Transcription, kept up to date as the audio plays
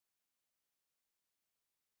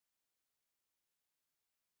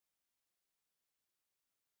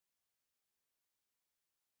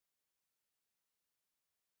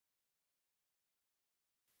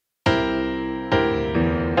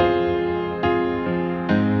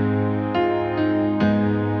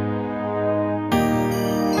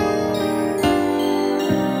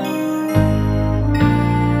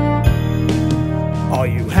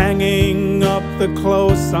the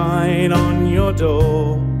close sign on your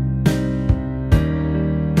door.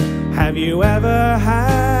 Have you ever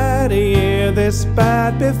had a year this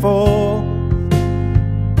bad before,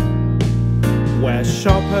 where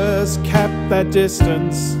shoppers kept their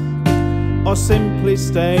distance or simply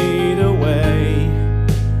stayed away,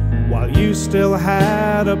 while you still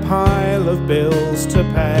had a pile of bills to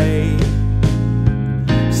pay?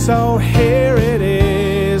 So here it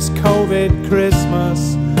is, COVID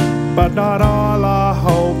Christmas, but not all our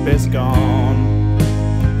hope is gone.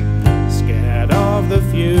 Scared of the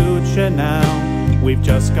future now, we've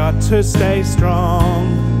just got to stay strong.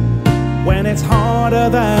 When it's harder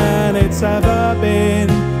than it's ever been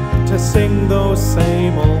to sing those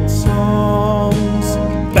same old songs,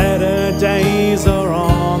 better days are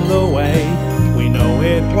on the way, we know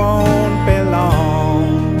it won't be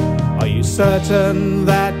long. Are you certain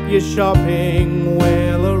that your shopping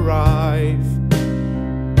will arrive?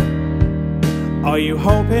 Are you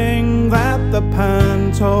hoping that the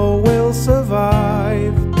panto will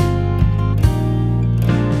survive?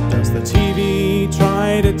 Does the TV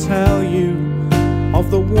try to tell you of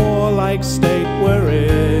the warlike state we're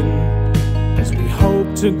in? As we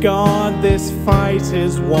hope to God this fight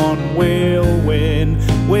is one we'll win,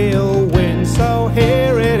 we'll win. So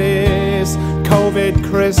here it is, COVID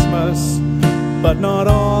Christmas, but not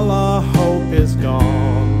all our hope is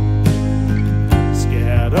gone.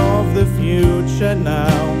 Scared of the future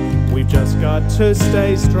now, we've just got to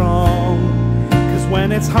stay strong. 'Cause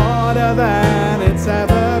when it's harder than it's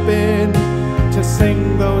ever been to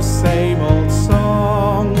sing those same old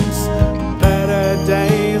songs, better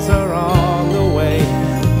days are on the way,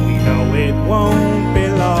 we know it won't be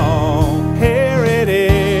long. Here it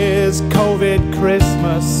is, COVID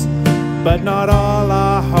Christmas, but not all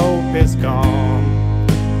our hope is gone.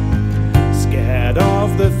 Scared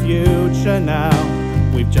of the future now,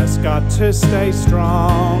 we've just got to stay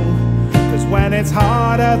strong. 'Cause when it's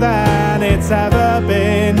harder than it's ever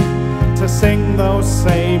been to sing those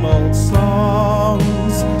same old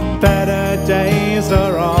songs, better days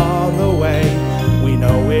are on the way, we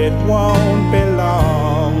know it won't be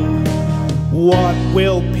long. What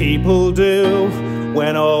will people do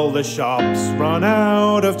when all the shops run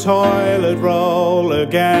out of toilet roll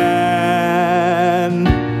again?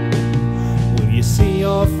 Will you see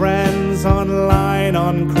your friends online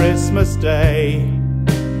on Christmas Day?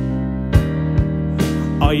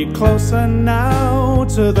 Are you closer now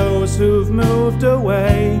to those who've moved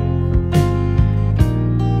away?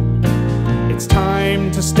 It's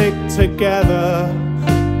time to stick together,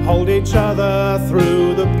 hold each other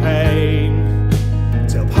through the pain,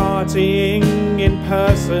 till partying in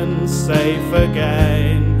person's safe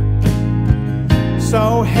again.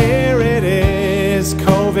 So here it is,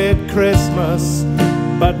 COVID Christmas,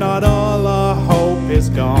 but not all our hope is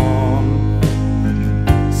gone.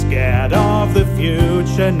 Scared of the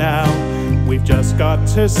future now, we've just got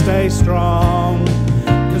to stay strong.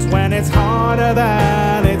 'Cause when it's harder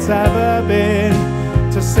than it's ever been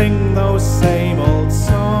to sing those same old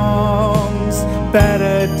songs,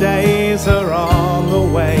 better days are on the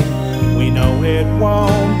way, we know it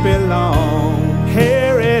won't be long.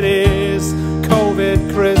 Here it is, COVID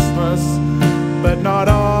Christmas, but not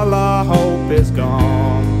all our hope is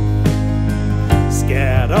gone.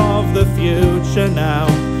 Scared of the future now,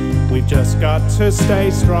 we've just got to stay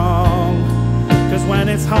strong. 'Cause when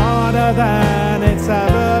it's harder than it's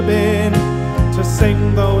ever been to sing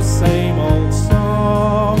those same old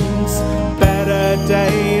songs, better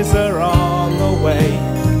days are on